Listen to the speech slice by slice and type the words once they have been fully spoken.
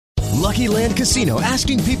Lucky Land Casino,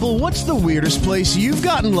 asking people, what's the weirdest place you've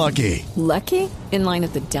gotten lucky? Lucky? In line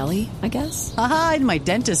at the deli, I guess? Aha, in my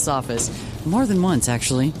dentist's office. More than once,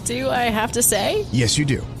 actually. Do I have to say? Yes, you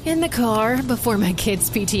do. In the car before my kids'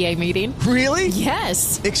 PTA meeting. Really?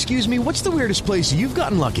 Yes. Excuse me, what's the weirdest place you've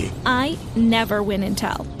gotten lucky? I never win and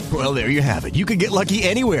tell. Well, there you have it. You can get lucky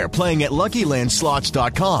anywhere, playing at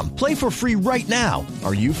LuckyLandSlots.com. Play for free right now.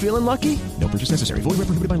 Are you feeling lucky? No purchase necessary. Void where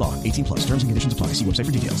prohibited by law. 18 plus. Terms and conditions apply. See website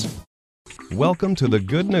for details. Welcome to The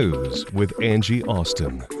Good News with Angie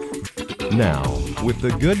Austin. Now, with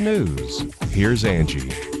the good news, here's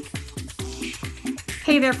Angie.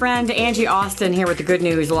 Hey there, friend. Angie Austin here with the good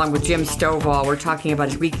news along with Jim Stovall. We're talking about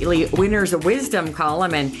his weekly Winners of Wisdom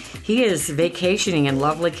column, and he is vacationing in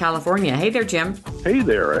lovely California. Hey there, Jim. Hey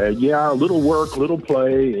there. Yeah, little work, little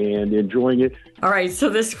play, and enjoying it. All right, so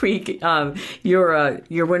this week, your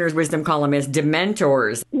Winners of Wisdom column is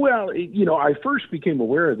Dementors. Well, I first became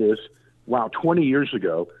aware of this, 20 years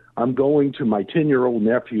ago. I'm going to my 10-year-old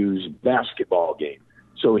nephew's basketball game.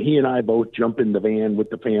 So he and I both jump in the van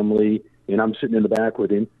with the family, and I'm sitting in the back with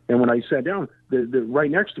him. And when I sat down, right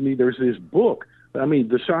next to me, there's this book,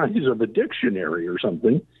 the size of a dictionary or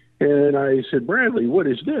something. And I said, Bradley, what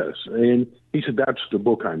is this? And he said, that's the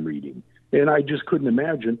book I'm reading. And I just couldn't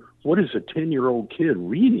imagine, what is a 10-year-old kid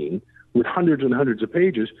reading with hundreds and hundreds of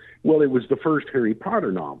pages? Well, it was the first Harry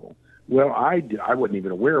Potter novel. Well, I wasn't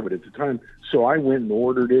even aware of it at the time, so I went and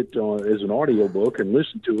ordered it as an audiobook and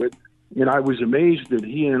listened to it. And I was amazed that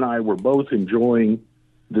he and I were both enjoying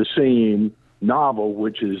the same novel,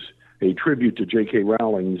 which is a tribute to J.K.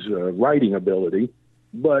 Rowling's writing ability.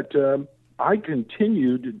 But I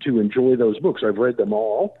continued to enjoy those books. I've read them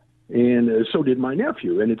all, and so did my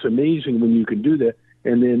nephew. And it's amazing when you can do that.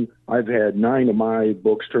 And then I've had 9 of my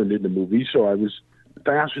books turned into movies, so I was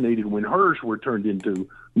fascinated when hers were turned into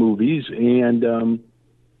movies. And,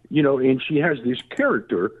 and she has this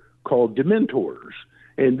character called Dementors.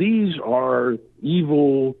 And these are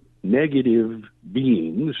evil, negative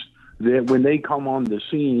beings that when they come on the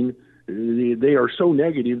scene, they are so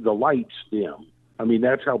negative, the lights dim.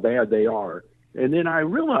 That's how bad they are. And then I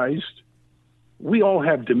realized we all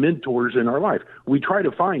have Dementors in our life. We try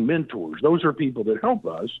to find mentors. Those are people that help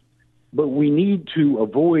us, but we need to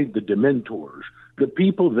avoid the Dementors, the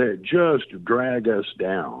people that just drag us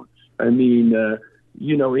down. And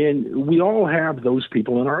we all have those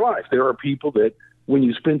people in our life. There are people that when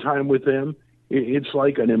you spend time with them, it's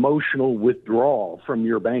like an emotional withdrawal from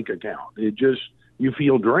your bank account. You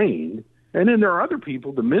feel drained. And then there are other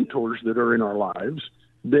people, the mentors that are in our lives,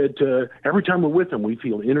 that every time we're with them, we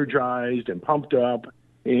feel energized and pumped up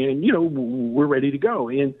and, we're ready to go.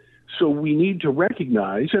 And so we need to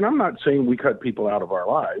recognize, and I'm not saying we cut people out of our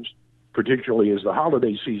lives, particularly as the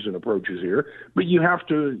holiday season approaches here, but you have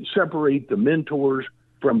to separate the mentors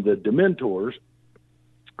from the dementors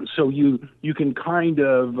so you can kind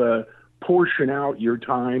of portion out your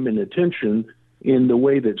time and attention in the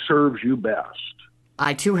way that serves you best.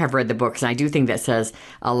 I, too, have read the books, and I do think that says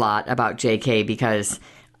a lot about J.K. because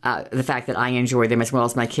the fact that I enjoy them as well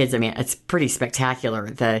as my kids, it's pretty spectacular,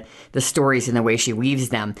 the stories and the way she weaves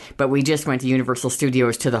them. But we just went to Universal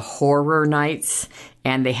Studios to the horror nights,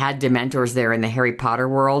 and they had Dementors there in the Harry Potter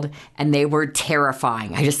world, and they were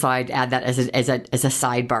terrifying. I just thought I'd add that as a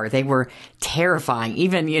sidebar. They were terrifying,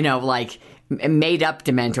 even, made up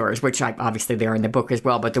Dementors, which obviously they are in the book as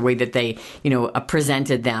well, but the way that they,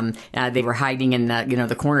 presented them, they were hiding in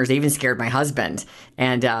the corners. They even scared my husband.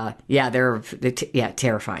 And they're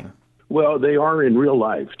terrifying. Well, they are in real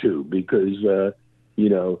life too, because,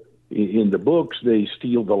 in the books, they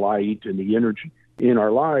steal the light and the energy. In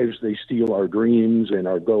our lives, they steal our dreams and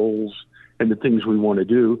our goals and the things we want to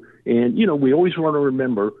do. And, we always want to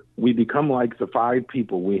remember we become like the 5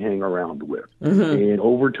 people we hang around with. Mm-hmm. And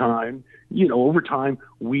over time,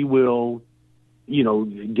 we will,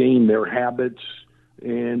 gain their habits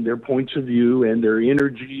and their points of view and their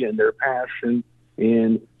energy and their passion.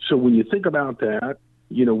 And so when you think about that,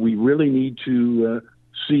 we really need to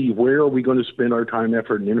see where are we going to spend our time,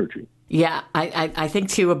 effort, and energy. Yeah, I think,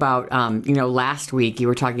 too, about, last week you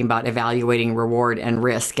were talking about evaluating reward and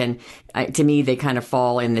risk. And to me, they kind of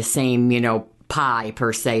fall in the same, pie,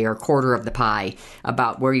 per se, or quarter of the pie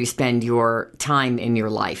about where you spend your time in your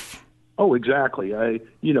life. Oh, exactly.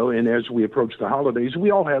 And as we approach the holidays,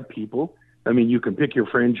 we all have people. You can pick your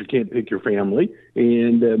friends, you can't pick your family.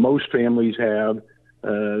 And most families have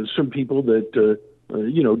some people that,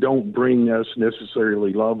 don't bring us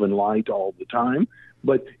necessarily love and light all the time.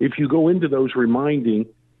 But if you go into those reminding,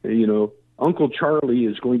 Uncle Charlie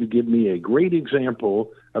is going to give me a great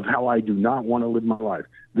example of how I do not want to live my life.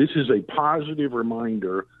 This is a positive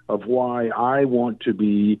reminder of why I want to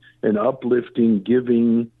be an uplifting,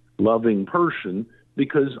 giving, loving person,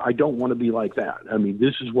 because I don't want to be like that. I mean,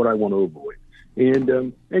 this is what I want to avoid.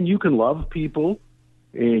 And you can love people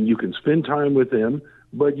and you can spend time with them,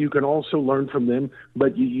 but you can also learn from them.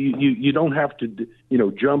 But you don't have to,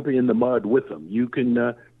 jump in the mud with them. You can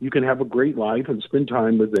have a great life and spend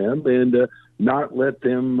time with them and not let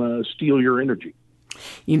them steal your energy.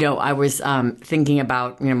 I was thinking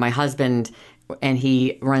about, my husband, and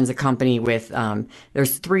he runs a company with,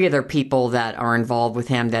 there's 3 other people that are involved with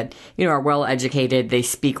him that, are well educated, they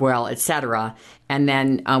speak well, etc. And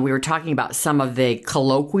then we were talking about some of the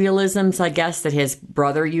colloquialisms, I guess, that his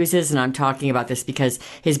brother uses. And I'm talking about this because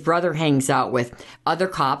his brother hangs out with other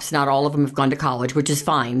cops. Not all of them have gone to college, which is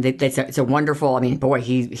fine. It's a wonderful, boy,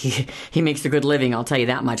 he makes a good living, I'll tell you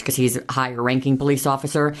that much, because he's a higher ranking police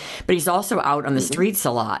officer. But he's also out on the streets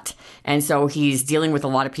a lot. And so he's dealing with a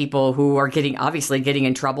lot of people who are obviously getting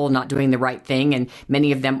in trouble, not doing the right thing. And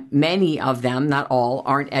many of them, not all,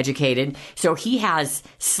 aren't educated. So he has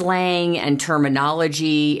slang and terminology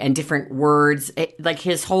and different words. Like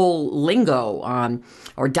his whole lingo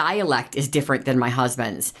or dialect is different than my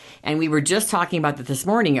husband's. And we were just talking about that this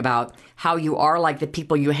morning, about how you are like the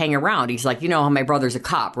people you hang around. He's like, how my brother's a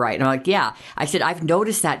cop, right? And I'm like, yeah. I said, I've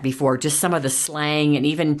noticed that before, just some of the slang and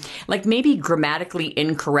even like maybe grammatically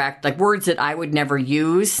incorrect, like words that I would never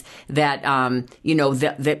use that,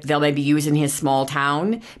 that they'll maybe use in his small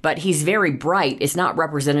town. But he's very bright. It's not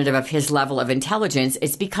representative of his level of intelligence.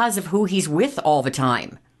 It's because of who he's with all the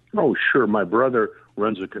time. Oh, sure. My brother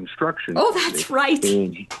runs a construction company. That's right.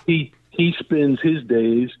 And he spends his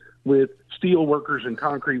days with steel workers and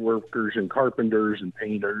concrete workers and carpenters and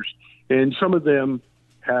painters. And some of them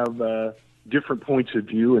have different points of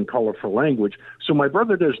view and colorful language. So my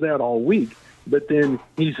brother does that all week, but then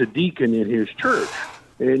he's a deacon in his church.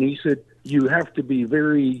 And he said, you have to be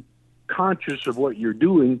very conscious of what you're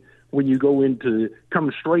doing when you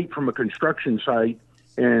come straight from a construction site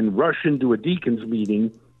and rush into a deacon's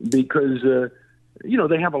meeting, because,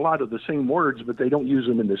 they have a lot of the same words, but they don't use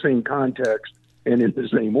them in the same context and in the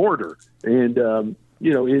same order. And,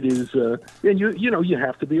 it is, and you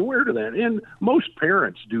have to be aware of that. And most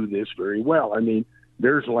parents do this very well.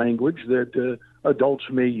 There's language that adults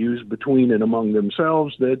may use between and among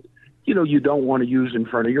themselves that, you don't want to use in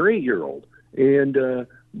front of your 8-year-old. And,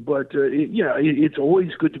 it's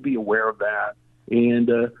always good to be aware of that. And,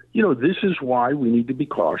 this is why we need to be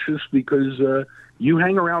cautious, because you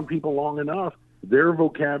hang around people long enough, their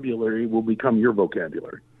vocabulary will become your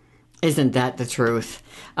vocabulary. Isn't that the truth?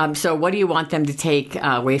 So what do you want them to take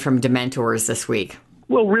away from Dementors this week?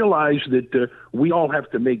 Well, realize that we all have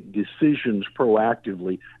to make decisions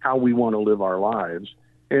proactively how we want to live our lives.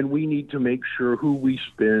 And we need to make sure who we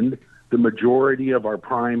spend the majority of our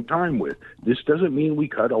prime time with. This doesn't mean we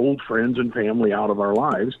cut old friends and family out of our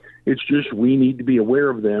lives. It's just we need to be aware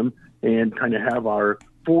of them and kind of have our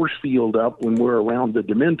force field up when we're around the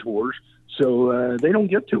Dementors, so they don't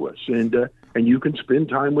get to us. And you can spend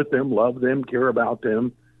time with them, love them, care about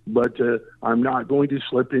them, but I'm not going to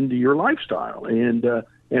slip into your lifestyle. And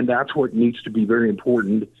that's what needs to be very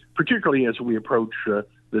important, particularly as we approach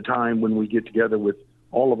the time when we get together with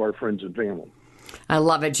all of our friends and family. I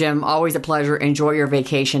love it, Jim. Always a pleasure. Enjoy your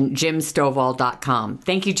vacation. JimStovall.com.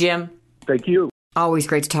 Thank you, Jim. Thank you. Always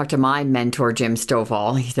great to talk to my mentor, Jim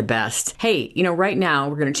Stovall. He's the best. Hey, right now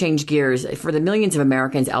we're going to change gears. For the millions of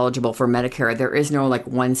Americans eligible for Medicare, there is no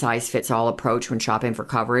one-size-fits-all approach when shopping for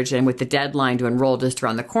coverage. And with the deadline to enroll just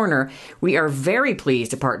around the corner, we are very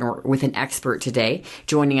pleased to partner with an expert today.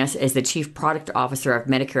 Joining us is the Chief Product Officer of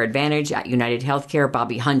Medicare Advantage at United Healthcare,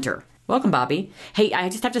 Bobby Hunter. Welcome, Bobby. Hey, I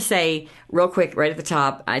just have to say real quick right at the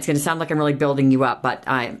top, it's going to sound like I'm really building you up, but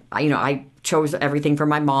I chose everything for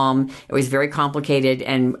my mom. It was very complicated.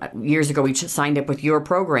 And years ago, we signed up with your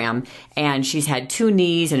program, and she's had 2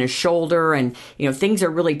 knees and a shoulder, and, things are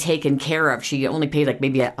really taken care of. She only paid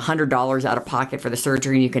maybe $100 out of pocket for the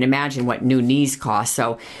surgery, and you can imagine what new knees cost.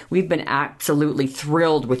 So we've been absolutely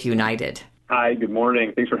thrilled with United. Hi, good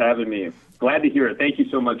morning. Thanks for having me. Glad to hear it. Thank you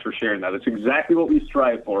so much for sharing that. It's exactly what we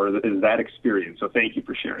strive for, is that experience. So thank you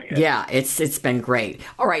for sharing it. Yeah, it's been great.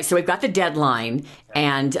 All right, so we've got the deadline.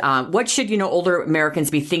 And what should, older Americans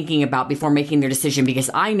be thinking about before making their decision? Because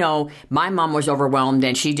I know my mom was overwhelmed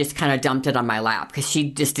and she just kind of dumped it on my lap because she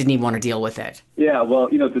just didn't even want to deal with it. Yeah, well,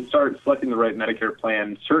 to start, selecting the right Medicare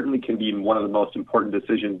plan certainly can be one of the most important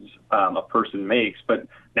decisions a person makes, but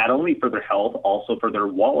not only for their health, also for their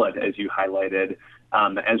wallet, as you highlighted.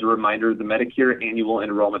 As a reminder, the Medicare annual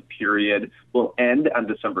enrollment period will end on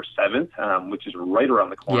December 7th, which is right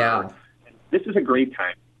around the corner. Yeah. This is a great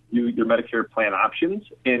time review your Medicare plan options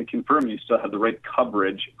and confirm you still have the right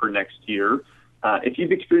coverage for next year. If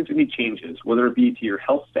you've experienced any changes, whether it be to your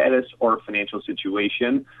health status or financial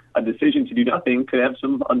situation, a decision to do nothing could have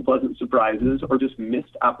some unpleasant surprises or just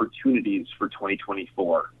missed opportunities for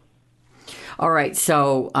 2024. All right.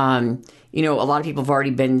 So, a lot of people have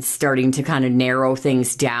already been starting to kind of narrow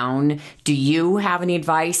things down. Do you have any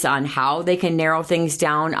advice on how they can narrow things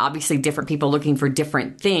down? Obviously, different people looking for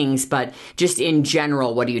different things, but just in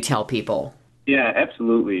general, what do you tell people? Yeah,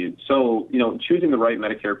 absolutely. So, choosing the right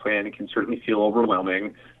Medicare plan can certainly feel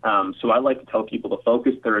overwhelming. So I like to tell people to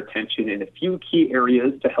focus their attention in a few key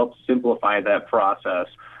areas to help simplify that process.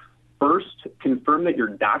 First, confirm that your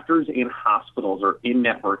doctors and hospitals are in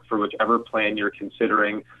network for whichever plan you're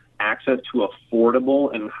considering. Access to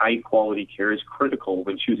affordable and high-quality care is critical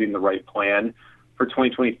when choosing the right plan. For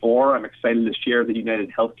 2024, I'm excited to share that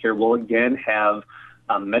United Healthcare will again have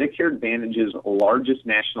Medicare Advantage's largest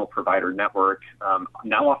national provider network,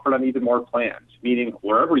 now offered on even more plans, meaning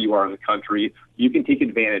wherever you are in the country, you can take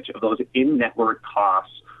advantage of those in-network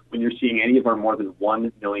costs when you're seeing any of our more than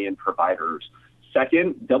 1 million providers.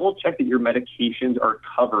 Second, double check that your medications are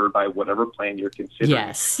covered by whatever plan you're considering.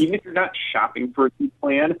 Yes. Even if you're not shopping for a new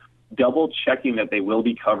plan, double checking that they will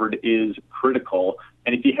be covered is critical.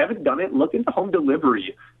 And if you haven't done it, look into home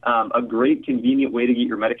delivery, a great convenient way to get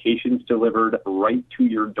your medications delivered right to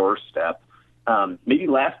your doorstep. Maybe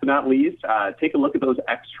last but not least, take a look at those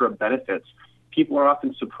extra benefits. People are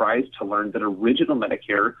often surprised to learn that original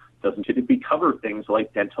Medicare doesn't typically cover things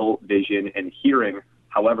like dental, vision, and hearing.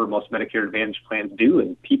 However, most Medicare Advantage plans do,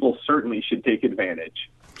 and people certainly should take advantage.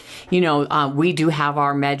 We do have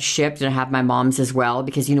our meds shipped, and I have my mom's as well,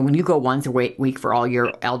 because, when you go once a week for all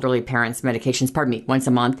your elderly parents' medications, once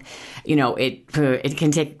a month, it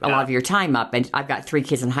can take a lot of your time up. And I've got 3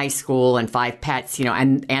 kids in high school and 5 pets,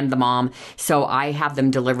 and the mom. So I have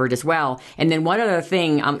them delivered as well. And then one other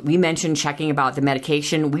thing, we mentioned checking about the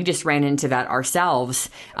medication. We just ran into that ourselves.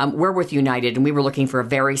 We're with United, and we were looking for a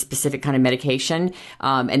very specific kind of medication,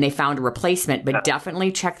 and they found a replacement. But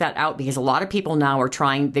definitely check that out, because a lot of people now are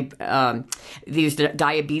trying these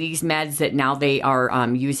diabetes meds that now they are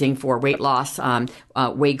using for weight loss.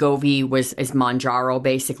 Wegovy is Mounjaro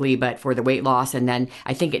basically, but for the weight loss, and then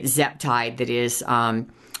I think it's Zeptide that is.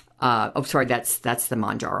 That's the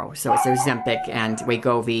Mounjaro. So it's Ozempic and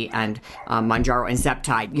Wegovy and Mounjaro and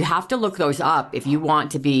Zeptide. You have to look those up if you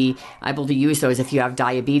want to be able to use those if you have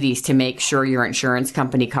diabetes, to make sure your insurance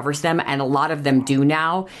company covers them. And a lot of them do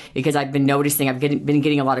now, because I've been noticing, been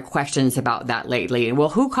getting a lot of questions about that lately. And, well,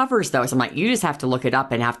 who covers those? I'm like, you just have to look it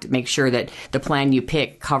up and have to make sure that the plan you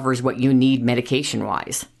pick covers what you need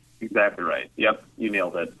medication-wise. Exactly right. Yep, you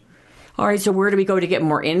nailed it. All right, so where do we go to get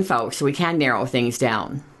more info so we can narrow things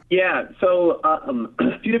down? Yeah, so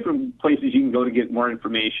a few different places you can go to get more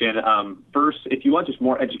information. First, if you want just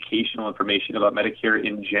more educational information about Medicare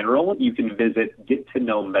in general, you can visit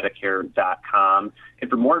gettoknowmedicare.com. And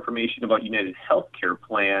for more information about United Healthcare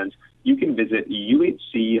plans, you can visit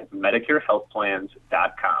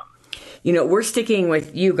uhcmedicarehealthplans.com. We're sticking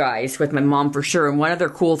with you guys, with my mom for sure. And one other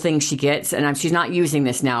cool thing she gets, and she's not using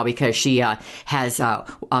this now because she has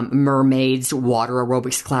mermaids water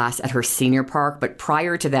aerobics class at her senior park. But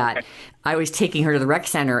prior to that, I was taking her to the rec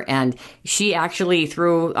center, and she actually,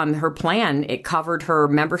 through her plan, it covered her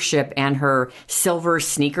membership and her silver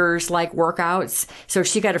sneakers like workouts. So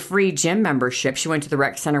she got a free gym membership. She went to the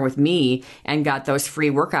rec center with me and got those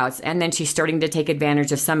free workouts. And then she's starting to take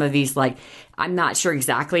advantage of some of these, like, I'm not sure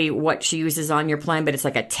exactly what she uses on your plan, but it's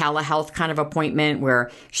like a telehealth kind of appointment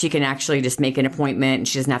where she can actually just make an appointment and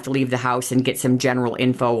she doesn't have to leave the house and get some general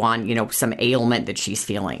info on, some ailment that she's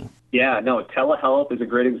feeling. Yeah, no, telehealth is a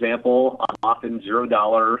great example, often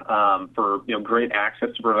 $0 for, great access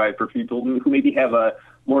to provide for people who maybe have a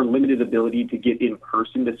more limited ability to get in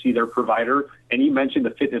person to see their provider. And you mentioned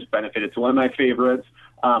the fitness benefit. It's one of my favorites,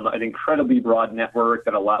 an incredibly broad network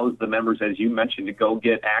that allows the members, as you mentioned, to go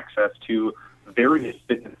get access to various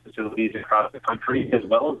fitness facilities across the country, as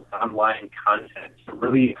well as online content. So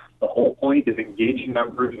really, the whole point is engaging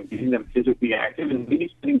members and getting them physically active and maybe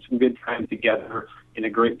spending some good time together in a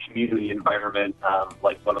great community environment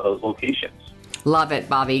like one of those locations. Love it,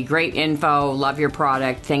 Bobby. Great info. Love your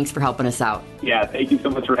product. Thanks for helping us out. Yeah, thank you so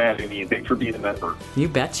much for having me, and thanks for being a member. You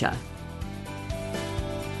betcha.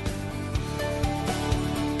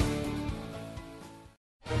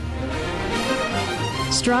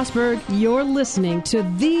 Strasburg, you're listening to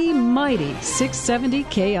the mighty 670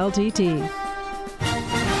 KLTT.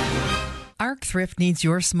 Arc Thrift needs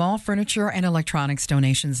your small furniture and electronics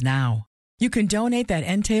donations now. You can donate that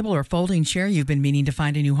end table or folding chair you've been meaning to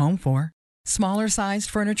find a new home for. Smaller sized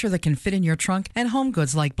furniture that can fit in your trunk and home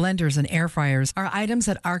goods like blenders and air fryers are items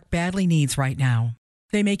that ARC badly needs right now.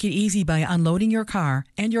 They make it easy by unloading your car,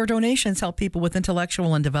 and your donations help people with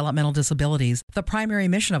intellectual and developmental disabilities, the primary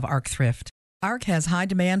mission of ARC Thrift. ARC has high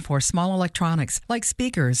demand for small electronics like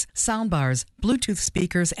speakers, soundbars, Bluetooth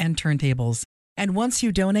speakers, and turntables. And once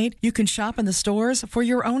you donate, you can shop in the stores for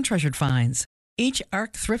your own treasured finds. Each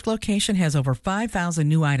ARC Thrift location has over 5,000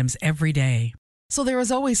 new items every day. So there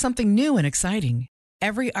is always something new and exciting.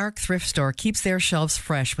 Every ARC Thrift store keeps their shelves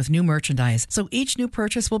fresh with new merchandise, so each new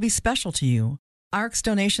purchase will be special to you. ARC's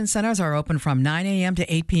donation centers are open from 9 a.m.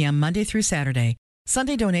 to 8 p.m. Monday through Saturday.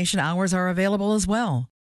 Sunday donation hours are available as well.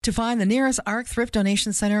 To find the nearest ARC Thrift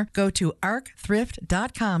Donation Center, go to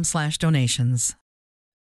arcthrift.com/donations.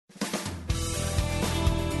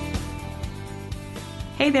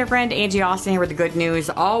 Hey there, friend. Angie Austin here with the good news.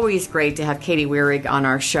 Always great to have Katie Wirig on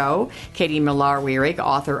our show. Katie Millar Wirig,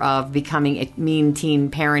 author of Becoming a Mean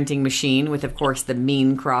Teen Parenting Machine, with, of course, the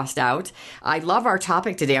mean crossed out. I love our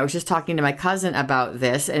topic today. I was just talking to my cousin about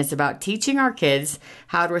this, and it's about teaching our kids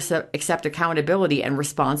how to accept accountability and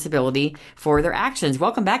responsibility for their actions.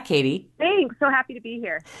 Welcome back, Katie. Thanks. So happy to be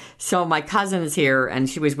here. So my cousin is here, and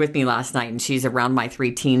she was with me last night, and she's around my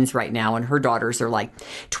 3 teens right now, and her daughters are like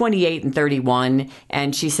 28 and 31,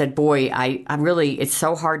 and she said, boy, I'm really, it's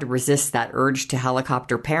so hard to resist that urge to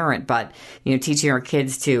helicopter parent, but, teaching our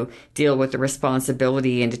kids to deal with the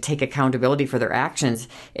responsibility and to take accountability for their actions,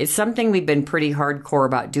 it's something we've been pretty hardcore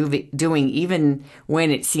about doing, even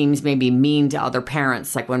when it seems maybe mean to other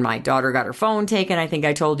parents. Like when my daughter got her phone taken, I think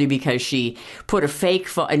I told you, because she put a fake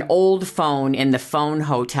an old phone in the phone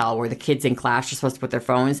hotel where the kids in class are supposed to put their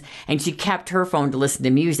phones, and she kept her phone to listen to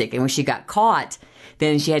music. And when she got caught,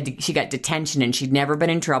 then she got detention, and she'd never been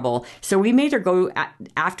in trouble. So we made her go,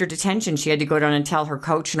 after detention, she had to go down and tell her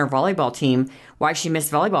coach and her volleyball team why she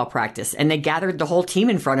missed volleyball practice. And they gathered the whole team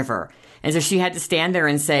in front of her. And so she had to stand there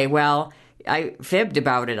and say, well, I fibbed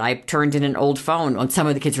about it. I turned in an old phone. And some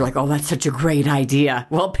of the kids were like, oh, that's such a great idea.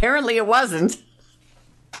 Well, apparently it wasn't.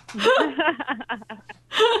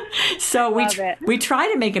 So we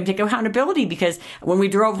try to make him take accountability, because when we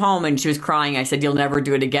drove home and she was crying, I said, you'll never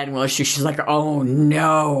do it again, will you? She's like, oh,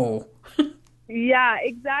 no. Yeah,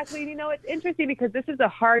 exactly. It's interesting because this is a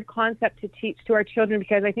hard concept to teach to our children,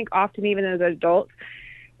 because I think often, even as adults,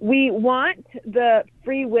 we want the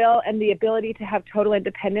free will and the ability to have total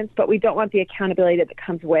independence, but we don't want the accountability that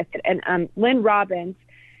comes with it. And Lynn Robbins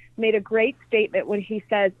made a great statement when he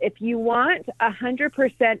says, if you want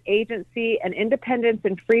 100% agency and independence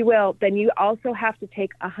and free will, then you also have to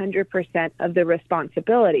take 100% of the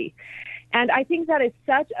responsibility. And I think that is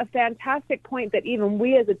such a fantastic point that even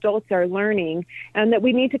we as adults are learning, and that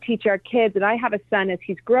we need to teach our kids. And I have a son, as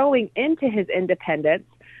he's growing into his independence,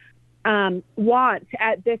 wants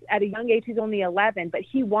at a young age, he's only 11, but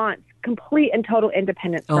he wants complete and total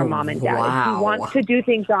independence from mom and dad. Wow. He wants to do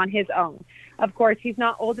things on his own. Of course, he's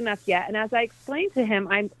not old enough yet. And as I explain to him,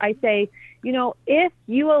 I say, if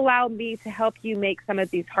you allow me to help you make some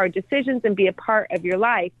of these hard decisions and be a part of your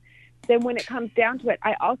life, then when it comes down to it,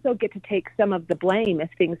 I also get to take some of the blame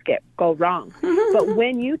if things go wrong. But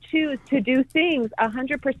when you choose to do things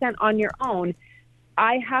 100% on your own,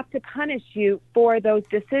 I have to punish you for those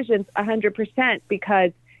decisions 100%,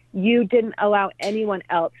 because you didn't allow anyone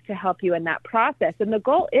else to help you in that process. And the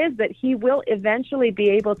goal is that he will eventually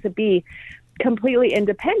be able to be completely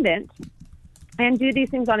independent and do these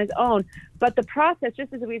things on his own. But the process,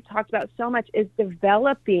 just as we've talked about so much, is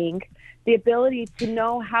developing the ability to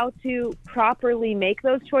know how to properly make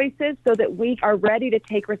those choices so that we are ready to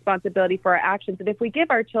take responsibility for our actions. And if we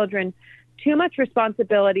give our children too much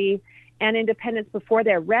responsibility and independence before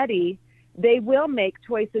they're ready, they will make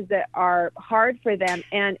choices that are hard for them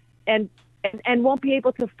and won't be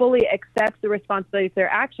able to fully accept the responsibility for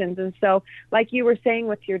their actions. And so, like you were saying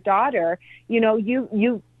with your daughter,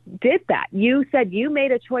 you did that. You said you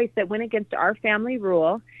made a choice that went against our family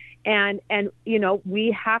rule, and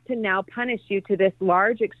we have to now punish you to this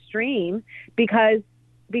large extreme because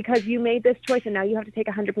you made this choice, and now you have to take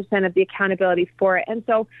 100% of the accountability for it. And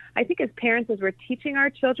so I think as parents, as we're teaching our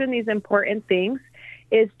children these important things,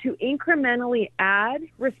 is to incrementally add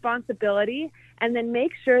responsibility, and then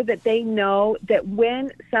make sure that they know that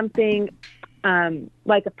when something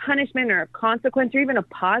like a punishment or a consequence or even a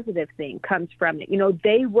positive thing comes from it,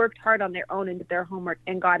 they worked hard on their own and did their homework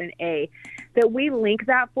and got an A, that we link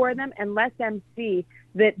that for them and let them see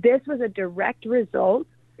that this was a direct result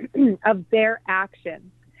of their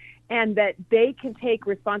actions, and that they can take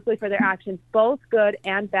responsibility for their actions, both good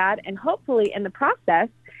and bad. And hopefully in the process,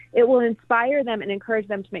 it will inspire them and encourage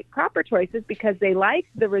them to make proper choices, because they like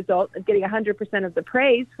the result of getting 100% of the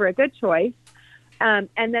praise for a good choice.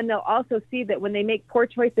 And then they'll also see that when they make poor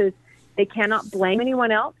choices, they cannot blame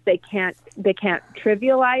anyone else. They can't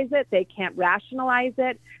trivialize it. They can't rationalize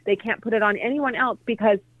it. They can't put it on anyone else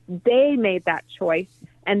because they made that choice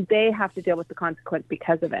and they have to deal with the consequence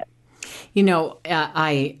because of it. You know,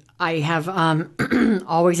 I have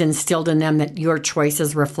always instilled in them that your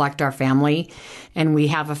choices reflect our family, and we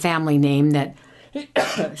have a family name that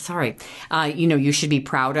you should be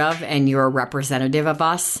proud of, and you're a representative of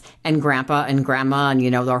us and grandpa and grandma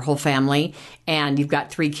and, our whole family. And you've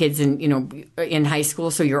got 3 kids in high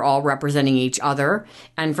school, so you're all representing each other.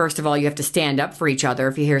 And first of all, you have to stand up for each other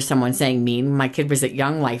if you hear someone saying mean. My kid was at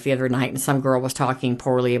Young Life the other night, and some girl was talking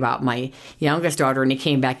poorly about my youngest daughter, and he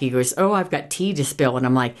came back, he goes, "Oh, I've got tea to spill." And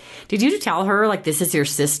I'm like, "Did you tell her, this is your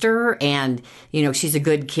sister, and, she's a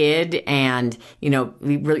good kid, and, you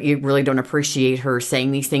really don't appreciate her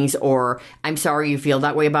saying these things, or I'm sorry you feel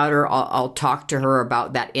that way about her. I'll talk to her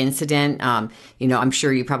about that incident. I'm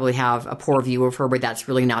sure you probably have a poor view of her, but that's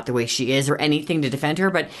really not the way she is," or anything to defend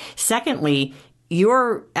her. But secondly,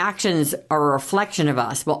 your actions are a reflection of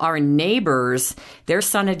us. Well, our neighbors, their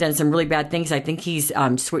son had done some really bad things. I think he's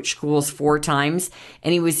switched schools 4 times,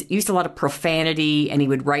 and he used a lot of profanity, and he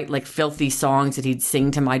would write filthy songs that he'd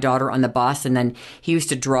sing to my daughter on the bus, and then he used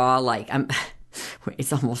to draw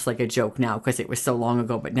it's almost like a joke now because it was so long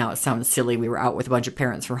ago, but now it sounds silly. We were out with a bunch of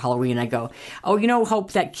parents for Halloween. I go, "Oh,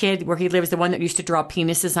 Hope, that kid where he lives, the one that used to draw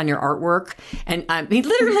penises on your artwork." And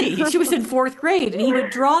she was in 4th grade, and he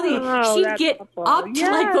would draw she'd get awful. Up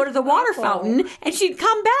to go to the water fountain, and she'd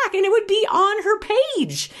come back, and it would be on her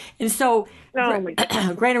page. And so,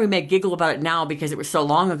 granted, we may giggle about it now because it was so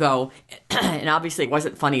long ago, and obviously it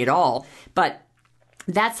wasn't funny at all, but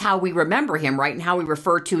that's how we remember him, right? And how we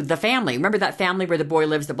refer to the family. Remember that family where the boy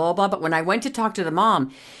lives, the blah, blah. But when I went to talk to the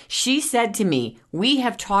mom, she said to me, "We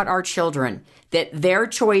have taught our children that their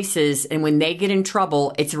choices, and when they get in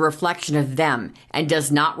trouble, it's a reflection of them and does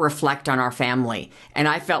not reflect on our family." And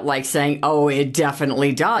I felt like saying, "Oh, it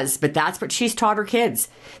definitely does." But that's what she's taught her kids.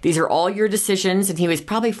 These are all your decisions. And he was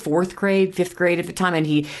probably 4th grade, 5th grade at the time. And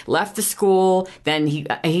he left the school. Then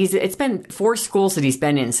it's been 4 schools that he's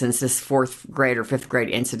been in since this 4th grade or 5th grade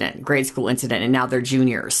grade school incident. And now they're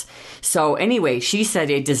juniors. So anyway, she said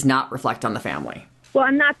it does not reflect on the family. Well,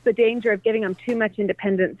 and that's the danger of giving them too much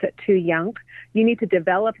independence at too young. You need to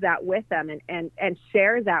develop that with them and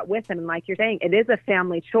share that with them. And like you're saying, it is a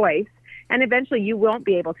family choice. And eventually you won't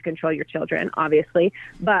be able to control your children, obviously.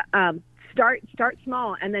 But start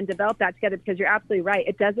small and then develop that together, because you're absolutely right.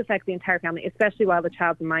 It does affect the entire family, especially while the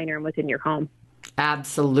child's a minor and within your home.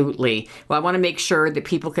 Absolutely. Well, I want to make sure that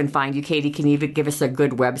people can find you. Katie, can you even give us a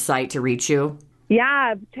good website to reach you?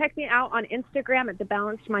 Yeah, check me out on Instagram at The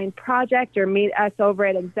Balanced Mind Project, or meet us over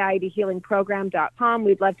at anxietyhealingprogram.com.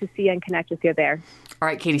 We'd love to see you and connect with you there. All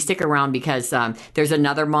right, Katie, stick around because there's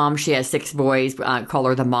another mom. She has 6 boys. Call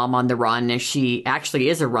her the Mom on the Run. And she actually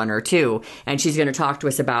is a runner, too. And she's going to talk to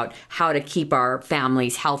us about how to keep our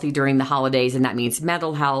families healthy during the holidays. And that means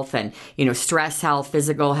mental health and, stress health,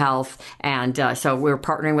 physical health. And so we're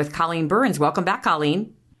partnering with Colleen Burns. Welcome back,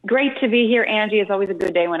 Colleen. Great to be here, Angie. It's always a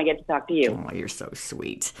good day when I get to talk to you. Oh, you're so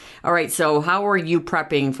sweet. All right, so how are you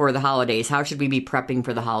prepping for the holidays? How should we be prepping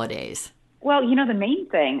for the holidays? Well, the main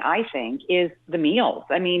thing, I think, is the meals.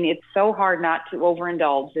 I mean, it's so hard not to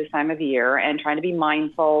overindulge this time of year and trying to be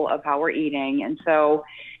mindful of how we're eating. And so,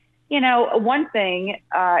 one thing,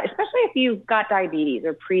 especially if you've got diabetes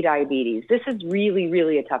or pre-diabetes, this is really,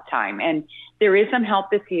 really a tough time. And there is some help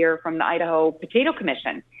this year from the Idaho Potato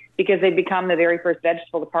Commission, because they've become the very first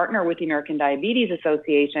vegetable to partner with the American Diabetes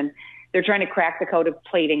Association. They're trying to crack the code of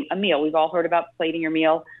plating a meal. We've all heard about plating your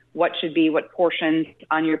meal, what portions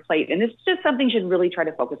on your plate. And this is just something you should really try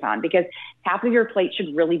to focus on, because half of your plate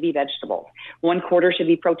should really be vegetables. 1/4 should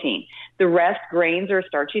be protein. The rest, grains or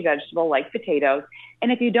starchy vegetable like potatoes.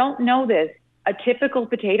 And if you don't know this, a typical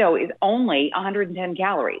potato is only 110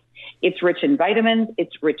 calories. It's rich in vitamins.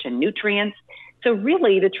 It's rich in nutrients. So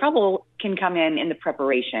really, the trouble can come in the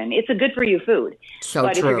preparation. It's a good-for-you food.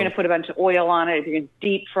 But if you're going to put a bunch of oil on it, if you're going to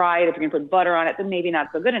deep fry it, if you're going to put butter on it, then maybe not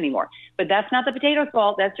so good anymore. But that's not the potato's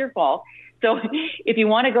fault. That's your fault. So if you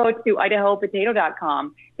want to go to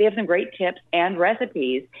idahopotato.com, they have some great tips and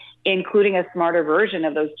recipes, including a smarter version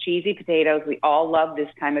of those cheesy potatoes we all love this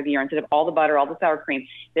time of year. Instead of all the butter, all the sour cream,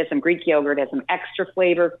 there's some Greek yogurt, has some extra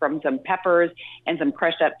flavor from some peppers and some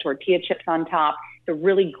crushed up tortilla chips on top. It's the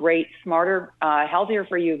really great, smarter, healthier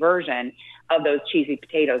for you version of those cheesy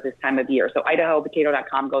potatoes this time of year. So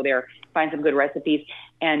IdahoPotato.com, go there, find some good recipes,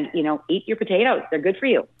 and, eat your potatoes. They're good for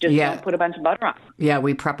you. Just don't put a bunch of butter on. Yeah,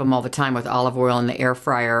 we prep them all the time with olive oil in the air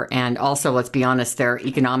fryer. And also, let's be honest, they're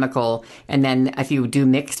economical. And then if you do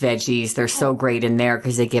mixed veggies, they're so great in there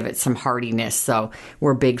because they give it some heartiness. So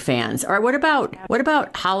we're big fans. All right, what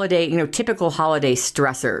about holiday, typical holiday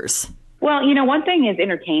stressors? Well, one thing is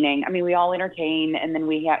entertaining. I mean, we all entertain, and then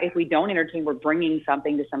if we don't entertain, we're bringing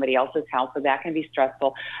something to somebody else's house, so that can be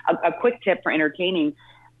stressful. A quick tip for entertaining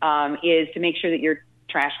is to make sure that your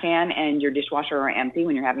trash can and your dishwasher are empty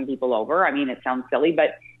when you're having people over. I mean, it sounds silly,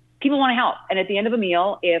 but people want to help. And at the end of a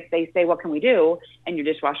meal, if they say, what can we do? And your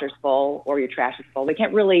dishwasher's full or your trash is full, they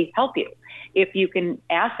can't really help you. If you can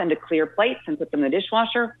ask them to clear plates and put them in the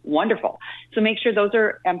dishwasher, wonderful. So make sure those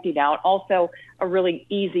are emptied out. Also, a really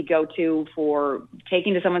easy go-to for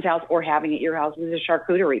taking to someone's house or having at your house is a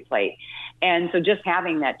charcuterie plate. And so just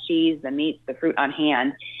having that cheese, the meats, the fruit on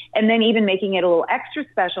hand, and then even making it a little extra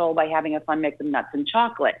special by having a fun mix of nuts and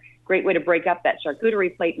chocolate. Great way to break up that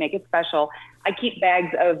charcuterie plate, make it special. I keep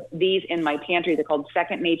bags of these in my pantry. They're called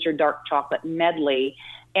Second Nature Dark Chocolate Medley.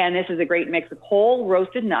 And this is a great mix of whole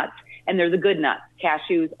roasted nuts, and they're the good nuts,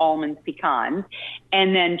 cashews, almonds, pecans,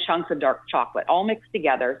 and then chunks of dark chocolate, all mixed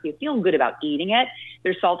together. So you feel good about eating it.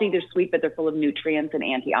 They're salty, they're sweet, but they're full of nutrients and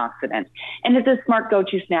antioxidants. And it's a smart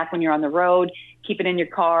go-to snack when you're on the road. Keep it in your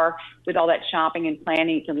car. With all that shopping and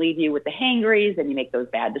planning, it can leave you with the hangries and you make those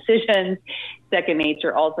bad decisions. Second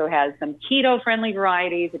Nature also has some keto-friendly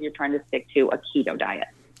varieties if you're trying to stick to a keto diet.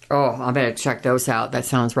 Oh, I better check those out. That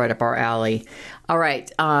sounds right up our alley. All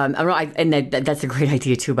right. And that's a great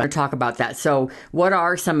idea, too. But I'll talk about that. So what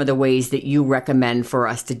are some of the ways that you recommend for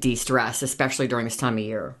us to de-stress, especially during this time of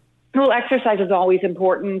year? Well, exercise is always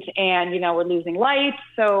important. And, we're losing light.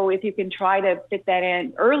 So if you can try to fit that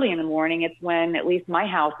in early in the morning, it's when at least my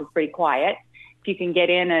house is pretty quiet. If you can get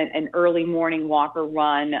in an early morning walk or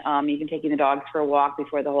run, even taking the dogs for a walk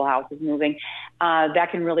before the whole house is moving, that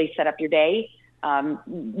can really set up your day.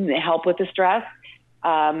 Help with the stress.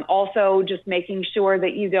 Also, just making sure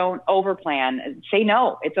that you don't overplan. Say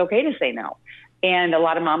no. It's okay to say no. And a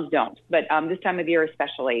lot of moms don't. But this time of year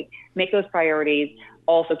especially, make those priorities.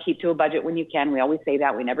 Also, keep to a budget when you can. We always say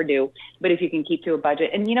that. We never do. But if you can keep to a budget.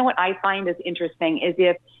 And you know what I find is interesting is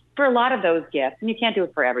if for a lot of those gifts, and you can't do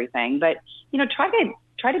it for everything, but,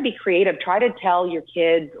 try to be creative. Try to tell your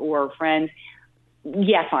kids or friends,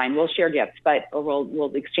 yeah, fine, we'll share gifts, or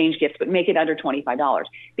we'll exchange gifts, but make it under $25.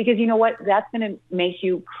 Because you know what? That's going to make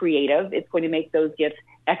you creative. It's going to make those gifts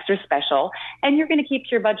extra special, and you're going to keep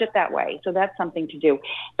your budget that way. So that's something to do.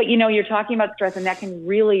 But, you're talking about stress, and that can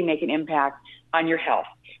really make an impact on your health.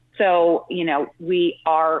 So, we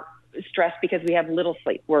are stressed because we have little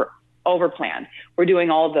sleep. We're overplanned. We're doing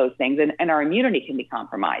all of those things, and our immunity can be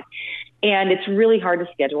compromised. And it's really hard to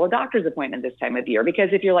schedule a doctor's appointment this time of year because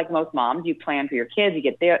if you're like most moms, you plan for your kids, you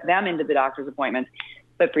get them into the doctor's appointments,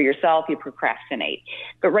 but for yourself, you procrastinate.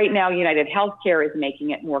 But right now, United Healthcare is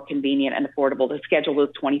making it more convenient and affordable to schedule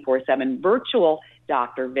those 24/7 virtual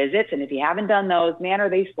doctor visits. And if you haven't done those, man, are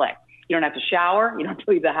they slick. You don't have to shower. You don't have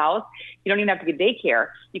to leave the house. You don't even have to get daycare.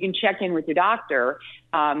 You can check in with your doctor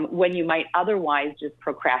when you might otherwise just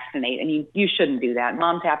procrastinate. And you shouldn't do that.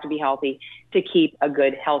 Moms have to be healthy to keep a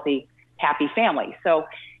good, healthy, happy family. So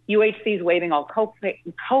UHC is waiving all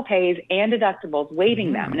co-pays and deductibles,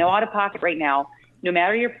 waiving them. No out-of-pocket right now, no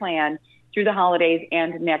matter your plan, through the holidays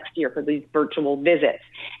and next year for these virtual visits.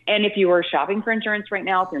 And if you are shopping for insurance right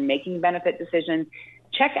now, if you're making benefit decisions,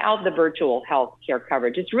 check out the virtual health care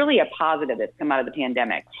coverage. It's really a positive that's come out of the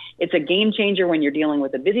pandemic. It's a game changer when you're dealing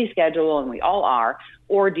with a busy schedule, and we all are,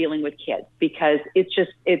 or dealing with kids, because it's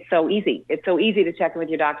so easy. It's so easy to check in with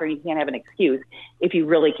your doctor, and you can't have an excuse if you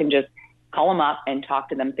really can just call them up and talk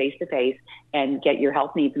to them face to face and get your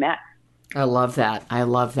health needs met. I love that.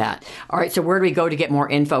 All right, so where do we go to get more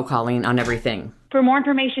info, Colleen, on everything? For more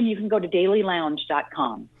information, you can go to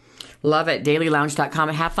dailylounge.com. Love it, dailylounge.com.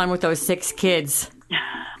 And have fun with those 6 kids.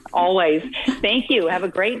 Always. Thank you. Have a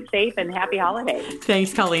great, safe, and happy holiday.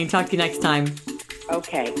 Thanks, Colleen. Talk to you next time.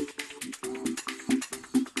 Okay.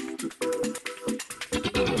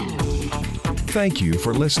 Thank you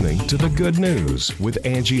for listening to The Good News with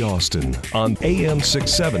Angie Austin on AM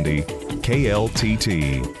 670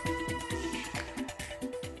 KLTT.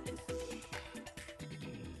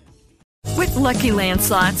 With Lucky Land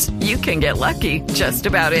Slots, you can get lucky just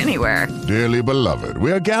about anywhere. Dearly beloved,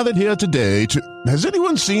 we are gathered here today to... Has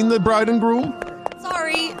anyone seen the bride and groom?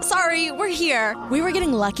 Sorry, we're here. We were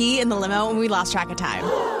getting lucky in the limo and we lost track of time.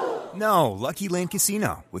 No, Lucky Land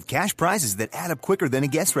Casino, with cash prizes that add up quicker than a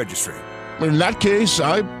guest registry. in that case,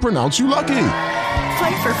 I pronounce you lucky.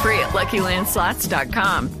 Play for free at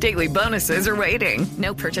LuckyLandSlots.com. Daily bonuses are waiting.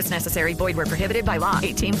 No purchase necessary. Void where prohibited by law.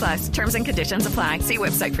 18+. Terms and conditions apply. See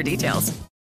website for details.